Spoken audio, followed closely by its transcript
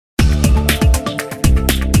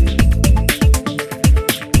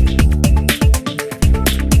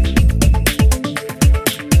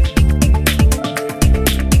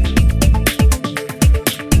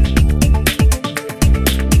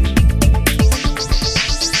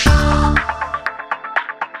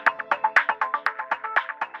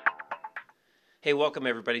Hey, welcome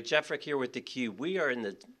everybody. Jeff Frick here with theCUBE. We are in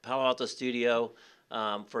the Palo Alto studio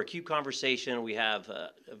for a CUBE conversation. We have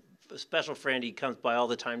a special friend. He comes by all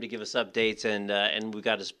the time to give us updates, and we've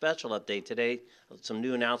got a special update today, some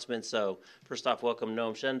new announcements. So first off, welcome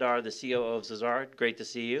Noam Shendar, the COO of Zadara. Great to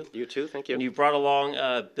see you. You too, thank you. And you brought along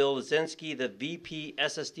Bill Laszinske, the VP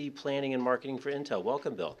SSD Planning and Marketing for Intel.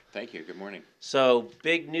 Welcome, Bill. Thank you, good morning. So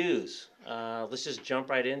big news. Let's just jump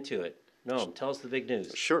right into it. Noam, tell us the big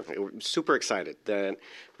news. Sure, we're super excited that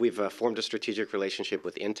we've formed a strategic relationship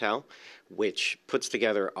with Intel, which puts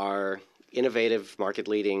together our innovative,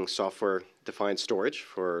 market-leading software-defined storage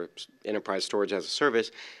for enterprise storage as a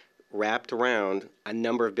service, wrapped around a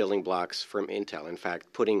number of building blocks from Intel. In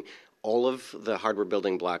fact, putting all of the hardware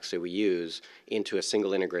building blocks that we use into a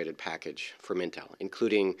single integrated package from Intel,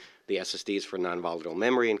 including the SSDs for non-volatile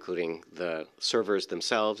memory, including the servers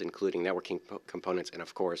themselves, including networking components, and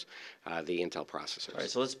of course, the Intel processors. All right,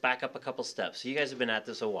 so let's back up a couple steps. So you guys have been at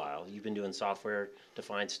this a while. You've been doing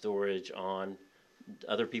software-defined storage on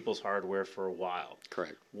other people's hardware for a while.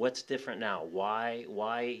 Correct. What's different now? Why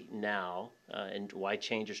now, and why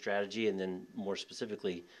change your strategy, and then more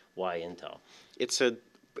specifically, why Intel?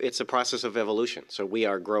 It's a process of evolution. So we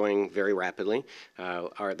are growing very rapidly.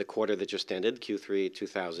 The quarter that just ended, Q3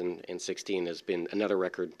 2016, has been another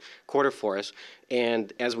record quarter for us.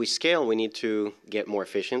 And as we scale, we need to get more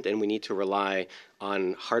efficient, and we need to rely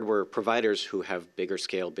on hardware providers who have bigger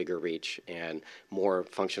scale, bigger reach, and more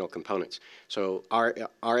functional components. So our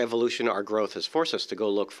evolution, our growth has forced us to go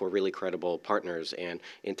look for really credible partners, and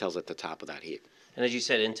Intel's at the top of that heap. And as you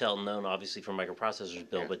said, Intel known obviously for microprocessors,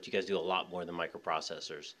 Bill, but you guys do a lot more than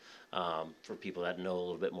microprocessors for people that know a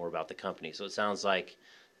little bit more about the company. So it sounds like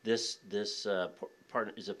this is a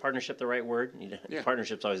partnership the right word? Yeah.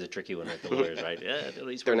 Partnership's always a tricky one with the lawyers, right? Yeah, at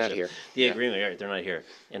least they're not here. The agreement, right? They're not here,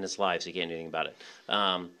 and it's live, so you can't do anything about it.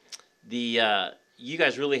 You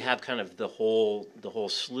guys really have kind of the whole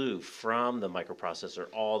slew from the microprocessor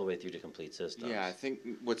all the way through to complete systems. Yeah, I think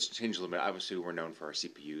what's changed a little bit, obviously we're known for our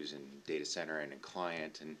CPUs and data center and in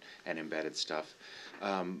client and embedded stuff.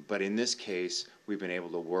 But in this case, we've been able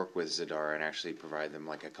to work with Zadara and actually provide them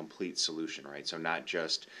like a complete solution, right? So not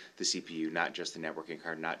just the CPU, not just the networking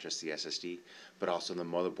card, not just the SSD, but also the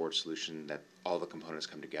motherboard solution that all the components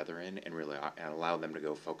come together in and really allow them to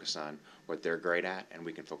go focus on what they're great at, and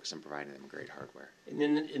we can focus on providing them great hardware. And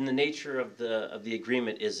in the nature of the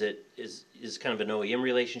agreement, is kind of an OEM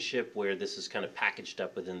relationship where this is kind of packaged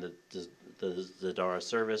up within the Zadara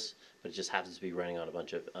service, but it just happens to be running on a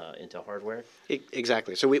bunch of Intel hardware?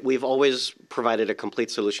 Exactly. So we've always provided a complete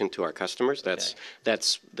solution to our customers.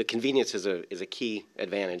 That's the convenience is a key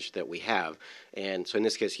advantage that we have. And so in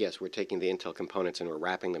this case, yes, we're taking the Intel components and we're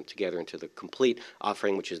wrapping them together into the complete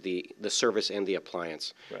offering, which is the service and the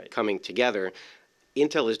appliance coming together.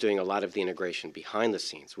 Intel is doing a lot of the integration behind the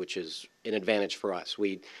scenes, which is an advantage for us.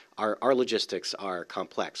 Our logistics are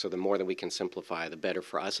complex, so the more that we can simplify, the better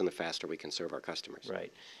for us and the faster we can serve our customers.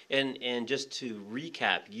 Right. And just to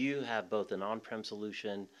recap, you have both an on-prem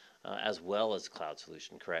solution as well as cloud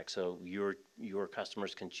solution, correct? So your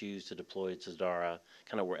customers can choose to deploy Zadara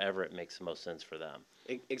kind of wherever it makes the most sense for them.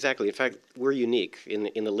 Exactly. In fact, we're unique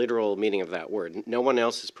in the literal meaning of that word. No one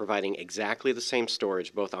else is providing exactly the same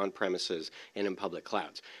storage, both on premises and in public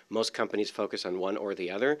clouds. Most companies focus on one or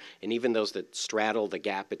the other, and even those that straddle the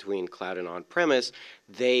gap between cloud and on-premise,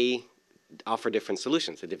 they offer different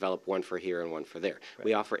solutions. They develop one for here and one for there. Right.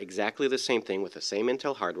 We offer exactly the same thing with the same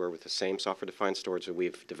Intel hardware, with the same software-defined storage that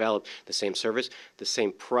we've developed, the same service, the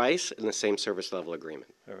same price, and the same service level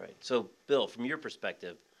agreement. All right. So, Bill, from your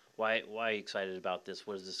perspective, why are you excited about this?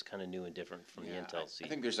 What is this kind of new and different from the Intel seat? I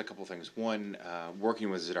think there's a couple things. One,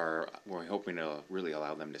 working with Zadara, we're hoping to really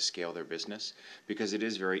allow them to scale their business because it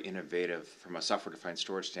is very innovative from a software-defined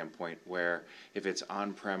storage standpoint where if it's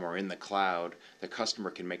on-prem or in the cloud, the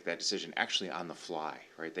customer can make that decision actually on the fly,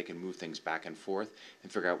 right? They can move things back and forth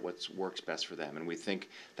and figure out what works best for them. And we think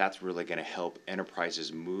that's really going to help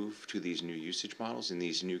enterprises move to these new usage models and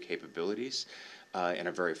these new capabilities in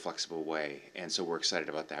a very flexible way. And so we're excited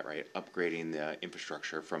about that, right? Upgrading the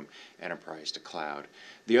infrastructure from enterprise to cloud.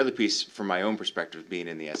 The other piece, from my own perspective, being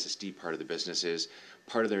in the SSD part of the business, is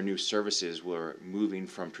part of their new services were moving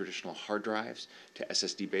from traditional hard drives to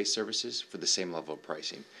SSD-based services for the same level of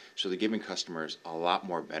pricing. So they're giving customers a lot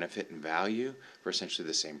more benefit and value for essentially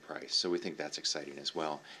the same price. So we think that's exciting as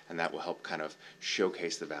well, and that will help kind of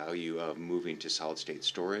showcase the value of moving to solid-state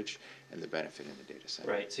storage and the benefit in the data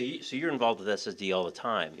center. Right. So you're involved with SSD all the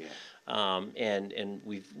time. Yeah. And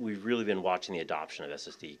we've really been watching the adoption of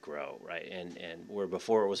SSD grow, right? And where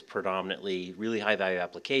before it was predominantly really high value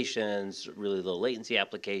applications, really low latency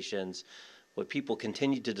applications, what people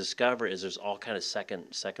continue to discover is there's all kind of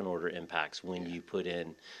second order impacts when you put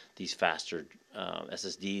in these faster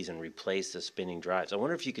SSDs and replace the spinning drives. I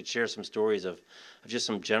wonder if you could share some stories of just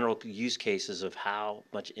some general use cases of how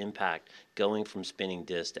much impact going from spinning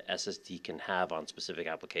disk to SSD can have on specific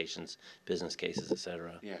applications, business cases, et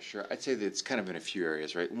cetera. Yeah, sure. I'd say that it's kind of in a few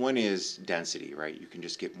areas, right? One is density, right? You can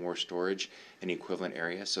just get more storage in the equivalent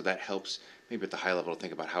area, so that helps maybe at the high level to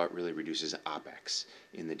think about how it really reduces OpEx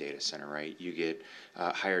in the data center, right? You get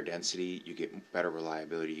higher density, you get better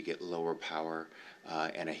reliability, you get lower power,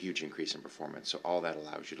 and a huge increase in performance. So all that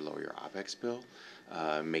allows you to lower your OpEx bill,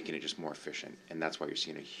 making it just more efficient. And that's why you're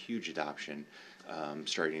seeing a huge adoption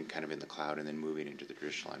starting kind of in the cloud and then moving into the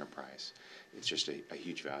traditional enterprise. It's just a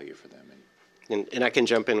huge value for them. And I can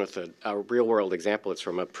jump in with a real-world example. It's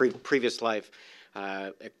from a previous life.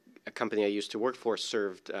 A company I used to work for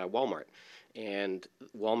served Walmart. And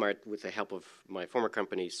Walmart, with the help of my former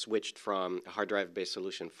company, switched from a hard drive-based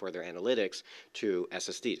solution for their analytics to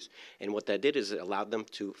SSDs. And what that did is it allowed them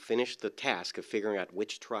to finish the task of figuring out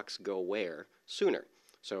which trucks go where sooner.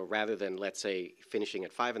 So rather than, let's say, finishing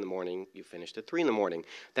at 5 in the morning, you finished at 3 in the morning.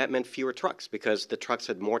 That meant fewer trucks because the trucks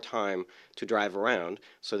had more time to drive around,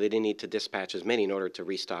 so they didn't need to dispatch as many in order to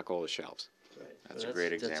restock all the shelves. Right. That's a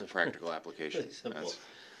great example, practical application. Simple.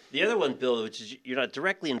 The other one, Bill, which is you're not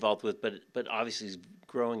directly involved with, but obviously is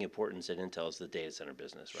growing importance at Intel, is the data center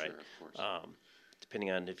business, right? Sure, of course.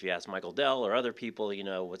 Depending on if you ask Michael Dell or other people,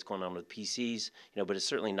 what's going on with PCs, but it's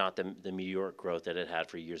certainly not the meteoric growth that it had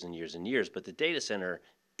for years and years and years. But the data center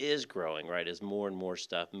is growing, right, as more and more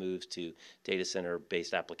stuff moves to data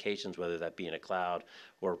center-based applications, whether that be in a cloud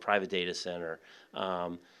or a private data center.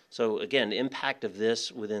 So again, the impact of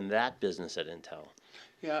this within that business at Intel.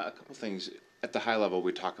 Yeah, a couple things. At the high level,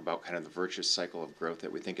 we talk about kind of the virtuous cycle of growth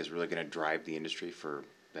that we think is really going to drive the industry for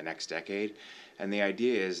the next decade. And the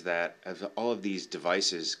idea is that as all of these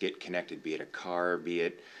devices get connected, be it a car, be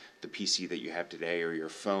it the PC that you have today or your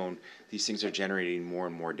phone, these things are generating more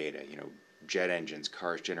and more data. Jet engines,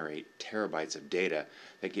 cars generate terabytes of data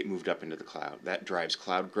that get moved up into the cloud. That drives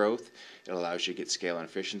cloud growth. It allows you to get scale and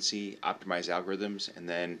efficiency, optimize algorithms, and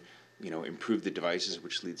then improve the devices,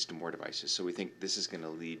 which leads to more devices. So we think this is going to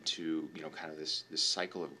lead to, kind of this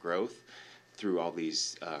cycle of growth through all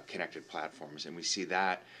these connected platforms. And we see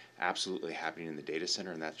that absolutely happening in the data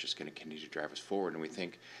center, and that's just going to continue to drive us forward. And we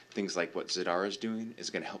think things like what Zadara is doing is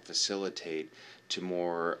going to help facilitate to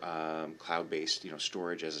more cloud-based,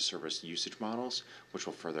 storage as a service usage models, which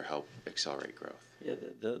will further help accelerate growth. Yeah,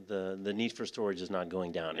 the need for storage is not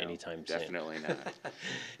going down anytime soon. Definitely not.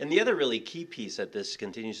 And the other really key piece that this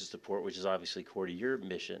continues to support, which is obviously core to your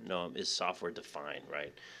mission, Noam, is software defined,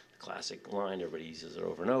 right? The classic line, everybody uses it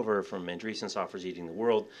over and over, from Andreessen, software's eating the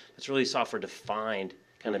world. It's really software defined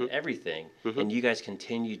kind of everything. And you guys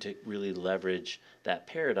continue to really leverage that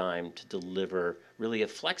paradigm to deliver really a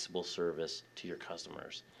flexible service to your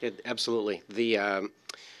customers. Absolutely. The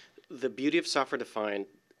beauty of software defined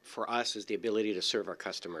for us is the ability to serve our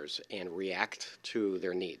customers and react to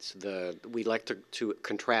their needs. We like to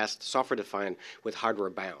contrast software defined with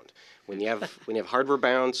hardware bound. When you have hardware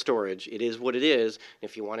bound storage, it is what it is.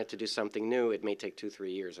 If you want it to do something new, it may take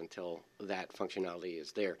 2-3 years until that functionality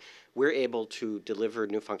is there. We're able to deliver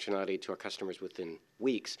new functionality to our customers within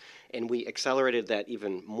weeks, and we accelerated that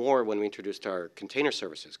even more when we introduced our container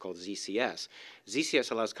services called ZCS.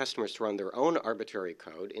 ZCS allows customers to run their own arbitrary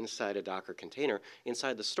code inside a Docker container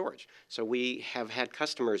inside the storage. So we have had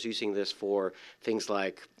customers using this for things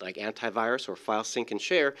like antivirus or file sync and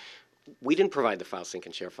share. We didn't provide the file sync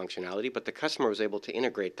and share functionality, but the customer was able to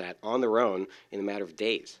integrate that on their own in a matter of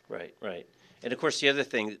days. Right, right. And of course, the other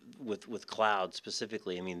thing with cloud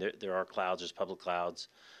specifically, I mean, there are clouds, there's public clouds,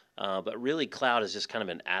 but really cloud is just kind of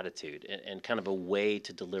an attitude and kind of a way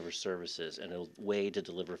to deliver services and a way to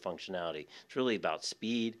deliver functionality. It's really about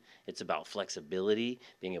speed. It's about flexibility,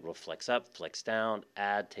 being able to flex up, flex down,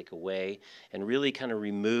 add, take away, and really kind of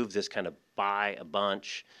remove this kind of buy a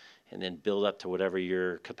bunch and then build up to whatever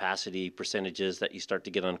your capacity percentage is that you start to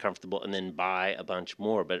get uncomfortable, and then buy a bunch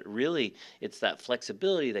more. But really, it's that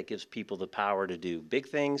flexibility that gives people the power to do big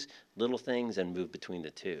things, little things, and move between the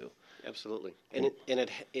two. Absolutely. And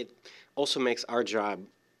it also makes our job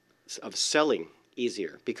of selling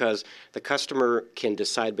easier because the customer can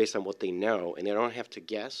decide based on what they know, and they don't have to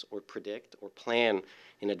guess or predict or plan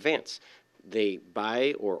in advance. They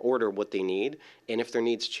buy or order what they need, and if their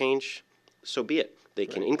needs change, so be it. They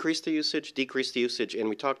can increase the usage, decrease the usage, and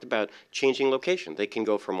we talked about changing location. They can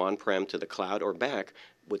go from on-prem to the cloud or back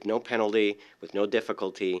with no penalty, with no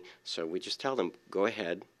difficulty. So we just tell them, go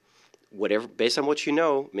ahead. Whatever, based on what you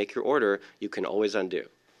know, make your order. You can always undo.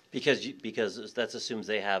 Because that assumes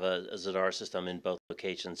they have a Zadara system in both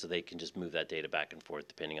locations, so they can just move that data back and forth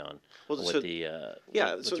depending on what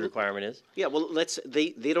the requirement is. Yeah, well,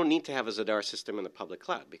 they don't need to have a Zadara system in the public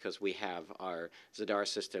cloud because we have our Zadara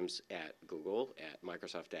systems at Google, at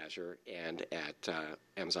Microsoft Azure, and at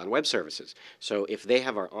Amazon Web Services. So if they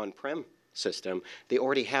have our on-prem system, they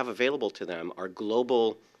already have available to them our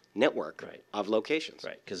global network of locations.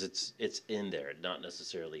 Right, because it's in there, not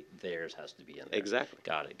necessarily theirs has to be in there. Exactly.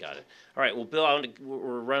 Got it. All right, well, Bill,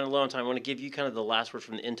 we're running low on time. I want to give you kind of the last word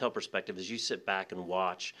from the Intel perspective as you sit back and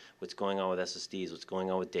watch what's going on with SSDs, what's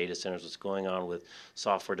going on with data centers, what's going on with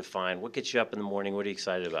software defined. What gets you up in the morning? What are you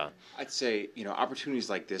excited about? I'd say, opportunities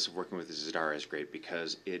like this of working with Zadara is great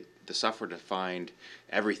because the software-defined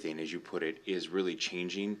everything, as you put it, is really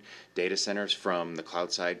changing data centers from the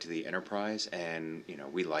cloud side to the enterprise, and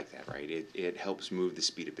we like that, right? It helps move the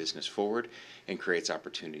speed of business forward and creates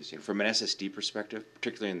opportunities. From an SSD perspective,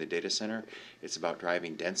 particularly in the data center, it's about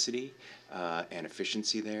driving density and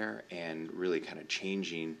efficiency there, and really kind of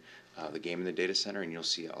changing the game in the data center, and you'll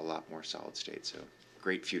see a lot more solid state. So,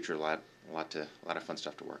 great future, a lot of fun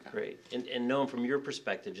stuff to work on. Great, and Noam, from your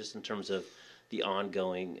perspective, just in terms of the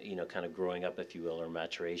ongoing, kind of growing up, if you will, or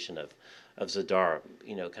maturation of Zadara,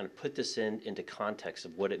 kind of put this into context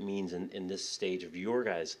of what it means in this stage of your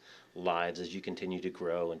guys' lives as you continue to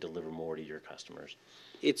grow and deliver more to your customers.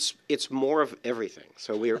 It's more of everything.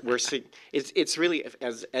 So we're seeing it's really,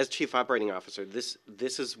 as chief operating officer, this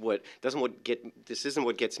isn't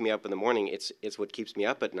what gets me up in the morning. It's what keeps me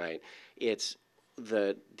up at night. It's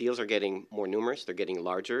the deals are getting more numerous, they're getting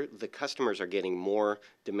larger, the customers are getting more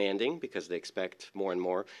demanding because they expect more and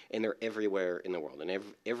more, and they're everywhere in the world, and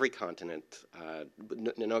every continent,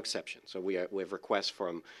 no exception. So we have requests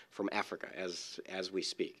from Africa as we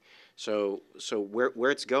speak. So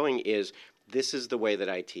where it's going is, this is the way that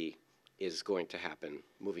IT is going to happen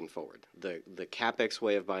moving forward. The CapEx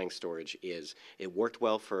way of buying storage it worked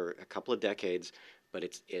well for a couple of decades, but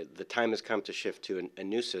the time has come to shift to a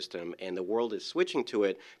new system, and the world is switching to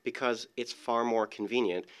it because it's far more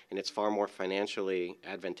convenient and it's far more financially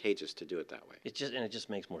advantageous to do it that way. It just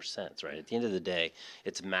makes more sense, right? At the end of the day,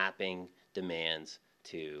 it's mapping demands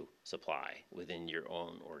to supply within your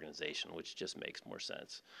own organization, which just makes more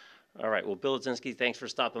sense. All right. Well, Bill Leszinske, thanks for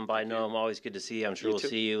stopping by. Noam, always good to see you. I'm sure we'll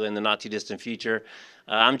see you in the not-too-distant future.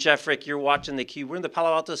 I'm Jeff Frick. You're watching theCUBE. We're in the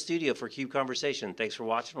Palo Alto studio for CUBE Conversation. Thanks for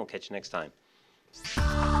watching. We'll catch you next time.